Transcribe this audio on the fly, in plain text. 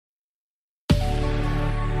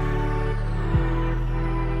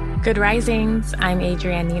Good risings. I'm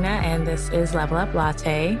Adrienne Nina, and this is Level Up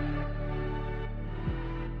Latte.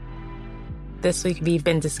 This week, we've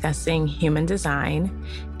been discussing human design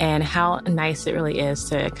and how nice it really is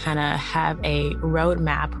to kind of have a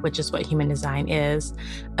roadmap, which is what human design is,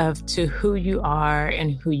 of to who you are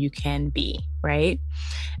and who you can be, right?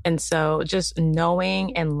 And so just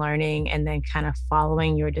knowing and learning and then kind of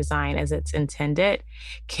following your design as it's intended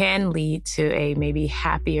can lead to a maybe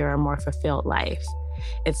happier or more fulfilled life.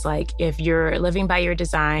 It's like if you're living by your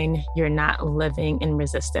design, you're not living in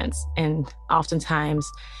resistance. And oftentimes,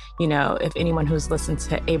 if anyone who's listened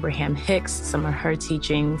to Abraham Hicks, some of her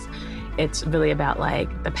teachings, it's really about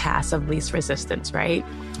like the path of least resistance, right?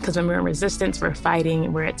 Because when we're in resistance, we're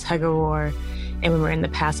fighting, we're at tug of war. And when we're in the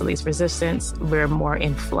path of least resistance, we're more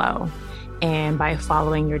in flow. And by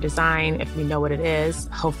following your design, if you know what it is,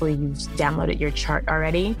 hopefully you've downloaded your chart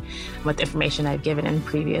already with the information I've given in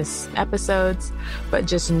previous episodes. But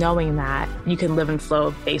just knowing that you can live in flow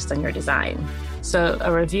based on your design. So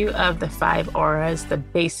a review of the 5 auras, the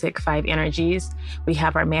basic 5 energies. We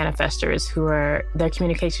have our manifestors their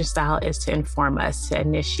communication style is to inform us, to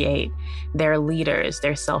initiate. They're leaders,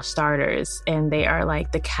 they're self-starters, and they are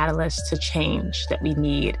like the catalyst to change that we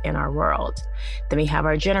need in our world. Then we have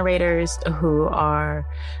our generators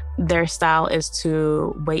their style is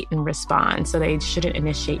to wait and respond. So they shouldn't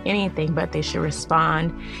initiate anything, but they should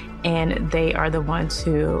respond. And they are the ones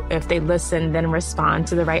who, if they listen, then respond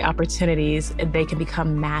to the right opportunities, they can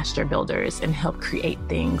become master builders and help create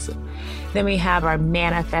things. Then we have our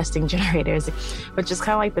manifesting generators, which is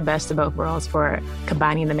kind of like the best of both worlds for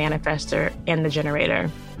combining the manifestor and the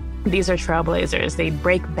generator. These are trailblazers. They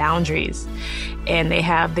break boundaries and they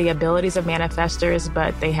have the abilities of manifestors,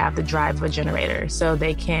 but they have the drive of a generator. So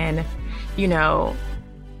they can,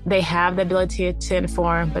 they have the ability to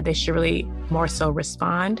inform, but they should really more so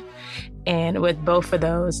respond. And with both of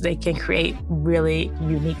those, they can create really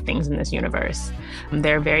unique things in this universe.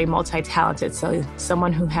 They're very multi-talented. So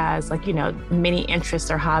someone who has many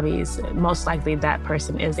interests or hobbies, most likely that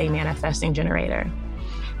person is a manifesting generator.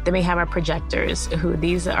 Then we have our projectors,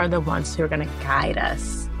 these are the ones who are going to guide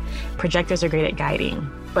us. Projectors are great at guiding,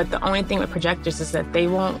 but the only thing with projectors is that they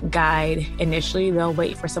won't guide initially. They'll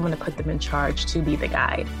wait for someone to put them in charge to be the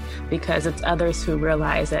guide, because it's others who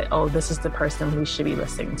realize that, this is the person we should be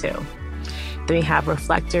listening to. Then we have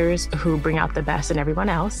reflectors who bring out the best in everyone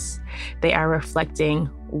else. They are reflecting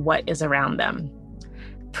what is around them,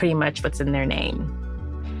 pretty much what's in their name.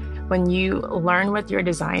 When you learn what your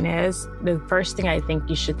design is, the first thing I think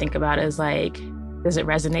you should think about is does it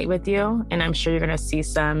resonate with you? And I'm sure you're going to see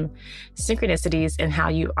some synchronicities in how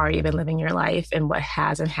you already been living your life and what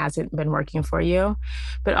has and hasn't been working for you.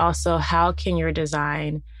 But also, how can your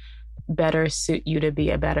design better suit you to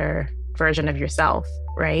be a better version of yourself,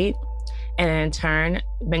 right? And in turn,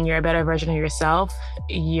 when you're a better version of yourself,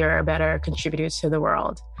 you're a better contributor to the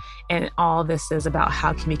world. And all this is about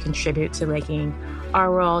how can we contribute to making our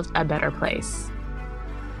world a better place.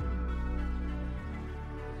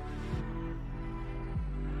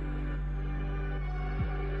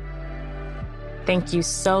 Thank you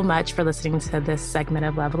so much for listening to this segment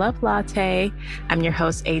of Level Up Latte. I'm your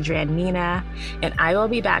host, Adrienne Nina, and I will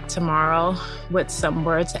be back tomorrow with some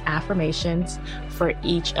words of affirmations for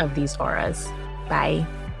each of these auras. Bye.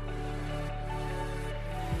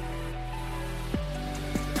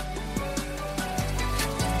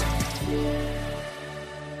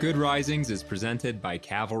 Good Risings is presented by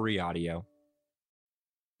Cavalry Audio.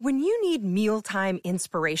 When you need mealtime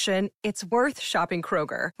inspiration, it's worth shopping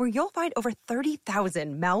Kroger, where you'll find over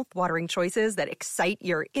 30,000 mouth-watering choices that excite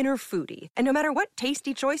your inner foodie. And no matter what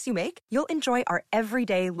tasty choice you make, you'll enjoy our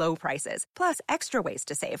everyday low prices, plus extra ways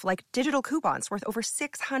to save, like digital coupons worth over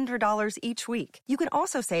 $600 each week. You can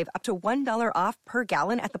also save up to $1 off per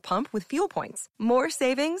gallon at the pump with fuel points. More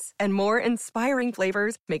savings and more inspiring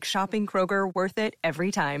flavors make shopping Kroger worth it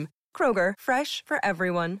every time. Kroger, fresh for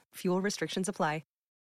everyone. Fuel restrictions apply.